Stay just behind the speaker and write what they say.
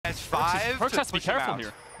5 Perks has to be push him careful out.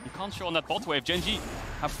 here. You can't show on that bot wave. Gen G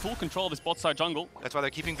have full control of this bot side jungle. That's why they're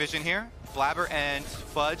keeping vision here. Flabber and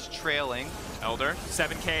Fudge trailing. Elder,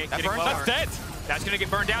 7K, That getting burns lower. out. That's dead! That's gonna get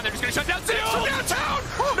burned down. They're just gonna shut down Ziggs from downtown!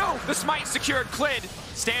 No, the smite secured Clid.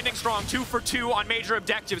 Standing strong, 2 for 2 on major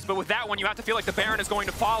objectives, but with that one, you have to feel like the Baron is going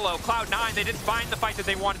to follow. Cloud9, they didn't find the fight that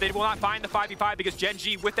they wanted. They will not find the 5v5 because Gen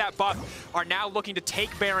G, with that buff, are now looking to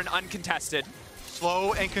take Baron uncontested.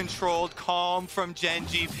 Slow and controlled calm from Gen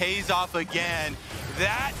G pays off again.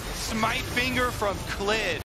 That smite finger from Clid